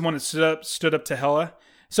 Yeah, he was the one that stood up to Hela.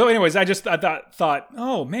 So, anyways, I thought,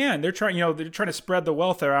 oh man, they're trying to spread the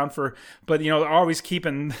wealth around but they're always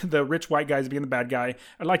keeping the rich white guys being the bad guy.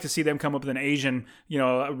 I'd like to see them come up with an Asian,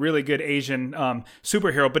 a really good Asian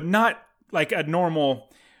superhero, but not like a normal.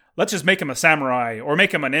 Let's just make him a samurai or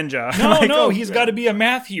make him a ninja. No, he's got to be a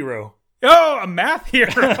math hero. Oh, a math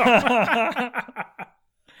hero.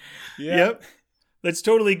 Yep. Let's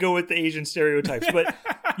totally go with the Asian stereotypes. But,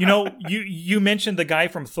 you mentioned the guy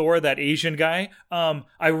from Thor, that Asian guy.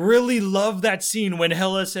 I really love that scene when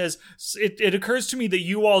Hela says, it occurs to me that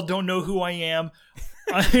you all don't know who I am.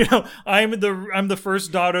 I'm the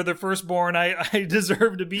first daughter, the firstborn. I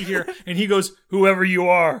deserve to be here. And he goes, whoever you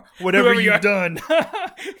are, whatever you've done.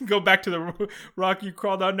 Go back to the rock you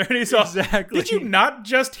crawled under. And he's all, exactly. Did you not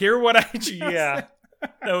just hear what I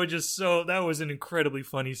just said? That was an incredibly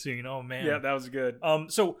funny scene. Oh man. Yeah, that was good.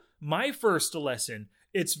 So my first lesson,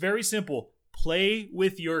 it's very simple. Play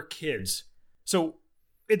with your kids. So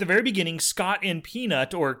at the very beginning, Scott and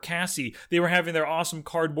Peanut, or Cassie, they were having their awesome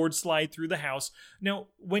cardboard slide through the house. Now,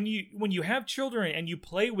 when you have children and you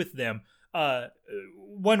play with them,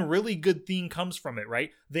 one really good thing comes from it, right?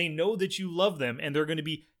 They know that you love them and they're going to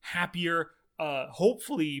be happier,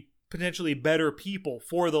 hopefully, potentially better people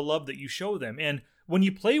for the love that you show them. And when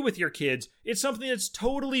you play with your kids, it's something that's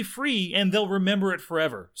totally free and they'll remember it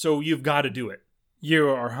forever. So you've got to do it. You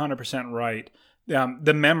are 100% right.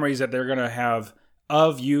 The memories that they're going to have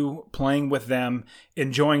of you playing with them,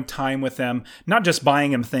 enjoying time with them, not just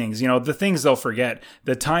buying them things, the things they'll forget,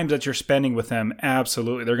 the times that you're spending with them,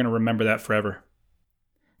 absolutely. They're going to remember that forever.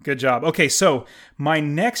 Good job. Okay, so my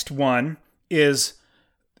next one is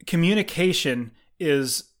communication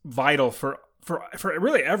is vital for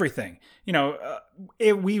really everything.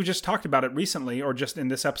 We just talked about it recently, or just in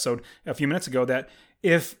this episode a few minutes ago, that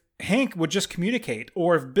if Hank would just communicate,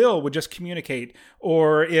 or if Bill would just communicate,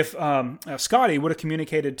 or if Scotty would have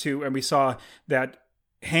communicated to, and we saw that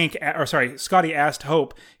Scotty asked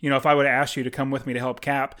Hope, if I would have asked you to come with me to help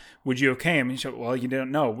Cap, would you have came? And he said, well, you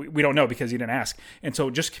didn't know. We don't know because you didn't ask. And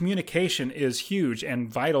so just communication is huge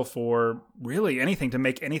and vital for really anything, to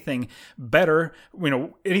make anything better.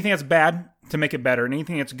 Anything that's bad, to make it better, and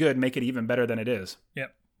anything that's good, make it even better than it is.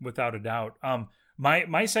 Yep, without a doubt.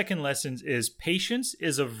 My second lesson is patience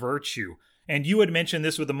is a virtue. And you had mentioned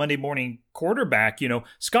this with the Monday morning quarterback.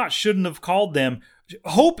 Scott shouldn't have called them.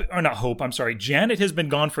 Janet has been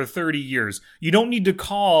gone for 30 years. You don't need to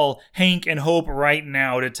call Hank and Hope right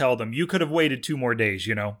now to tell them. You could have waited 2 more days,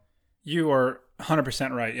 You are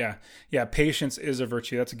 100% right, yeah. Yeah, patience is a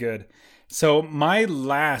virtue. That's good. So my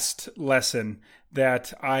last lesson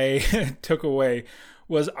that I took away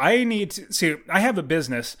was I need to see. I have a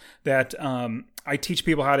business that I teach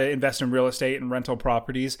people how to invest in real estate and rental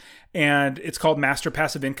properties, and it's called Master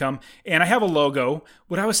Passive Income. And I have a logo.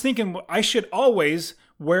 What I was thinking, I should always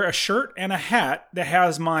wear a shirt and a hat that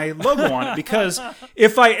has my logo on it, because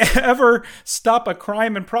if I ever stop a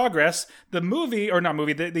crime in progress, the news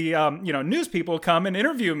people come and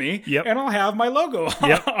interview me, and I'll have my logo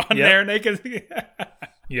on there, and they can.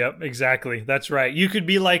 Yep, exactly. That's right. You could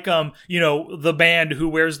be like, the band who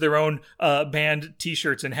wears their own band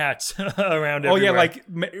T-shirts and hats around everywhere. Oh yeah, like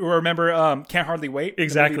remember Can't Hardly Wait?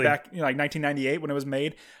 Exactly. Back like 1998 when it was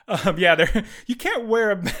made. You can't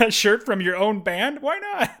wear a shirt from your own band. Why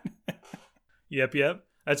not? Yep.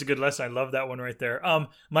 That's a good lesson. I love that one right there.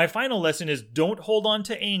 My final lesson is don't hold on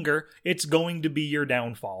to anger. It's going to be your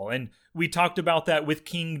downfall. And we talked about that with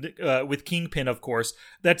Kingpin, of course.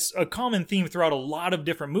 That's a common theme throughout a lot of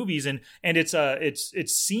different movies, and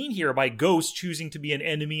it's seen here by Ghost choosing to be an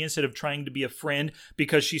enemy instead of trying to be a friend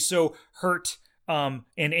because she's so hurt and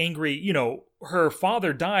angry. Her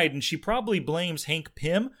father died, and she probably blames Hank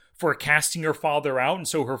Pym for casting her father out, and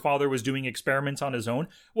so her father was doing experiments on his own.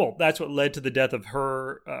 Well, that's what led to the death of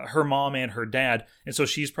her mom and her dad, and so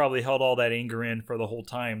she's probably held all that anger in for the whole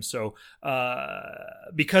time. So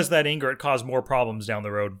because of that anger, it caused more problems down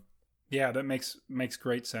the road. Yeah, that makes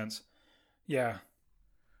great sense. Yeah.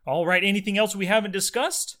 All right, anything else we haven't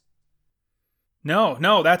discussed?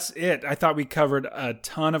 No, that's it. I thought we covered a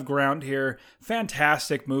ton of ground here.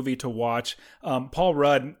 Fantastic movie to watch. Paul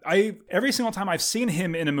Rudd, every single time I've seen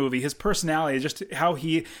him in a movie, his personality, just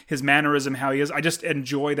his mannerism, how he is, I just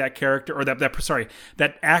enjoy that character, or that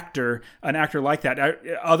actor, an actor like that.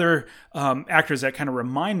 Other actors that kind of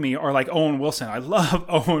remind me are like Owen Wilson. I love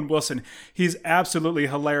Owen Wilson. He's absolutely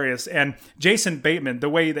hilarious. And Jason Bateman, the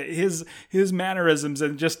way that his mannerisms,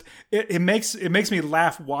 and just it makes me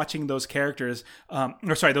laugh watching those characters.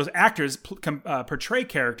 Those actors portray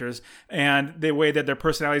characters, and the way that their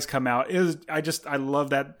personalities come out I love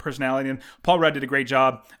that personality, and Paul Rudd did a great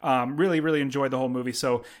job. Really, really enjoyed the whole movie.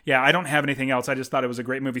 So yeah, I don't have anything else. I just thought it was a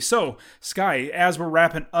great movie. So Sky, as we're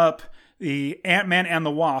wrapping up the Ant-Man and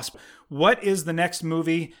the Wasp, what is the next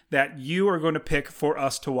movie that you are going to pick for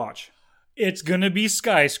us to watch? It's going to be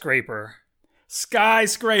Skyscraper.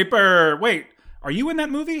 Skyscraper. Wait, are you in that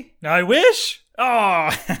movie? I wish. Oh,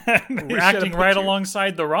 acting right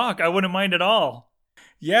alongside The Rock. I wouldn't mind at all.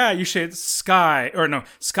 Yeah, you should.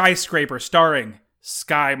 Skyscraper starring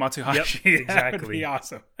Sky Matsuhashi. Yep, exactly. That would be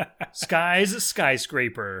awesome. Sky's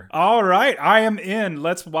Skyscraper. All right, I am in.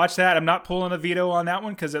 Let's watch that. I'm not pulling a veto on that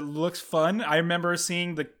one because it looks fun. I remember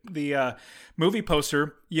seeing the movie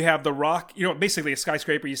poster. You have The Rock, basically a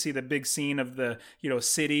skyscraper. You see the big scene of the,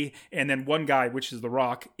 city, and then one guy, which is The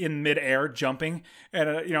Rock, in midair jumping. And,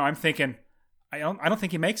 I'm thinking, I don't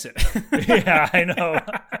think he makes it. Yeah, I know.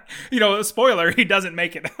 Spoiler, he doesn't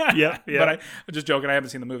make it. Yeah. But I'm just joking. I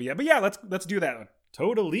haven't seen the movie yet. But yeah, let's do that one.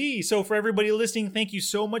 Totally. So for everybody listening, thank you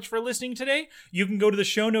so much for listening today. You can go to the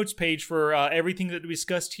show notes page for everything that we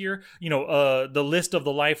discussed here. The list of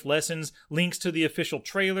the life lessons, links to the official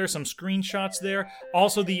trailer, some screenshots there.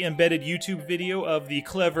 Also the embedded YouTube video of the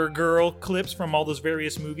clever girl clips from all those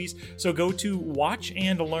various movies. So go to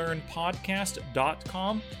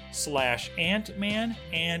watchandlearnpodcast.com/Ant-Man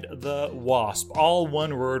and the Wasp. All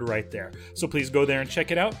one word right there. So please go there and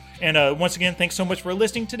check it out. And once again, thanks so much for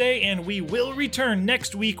listening today, and we will return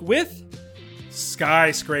next week with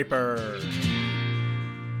Skyscraper.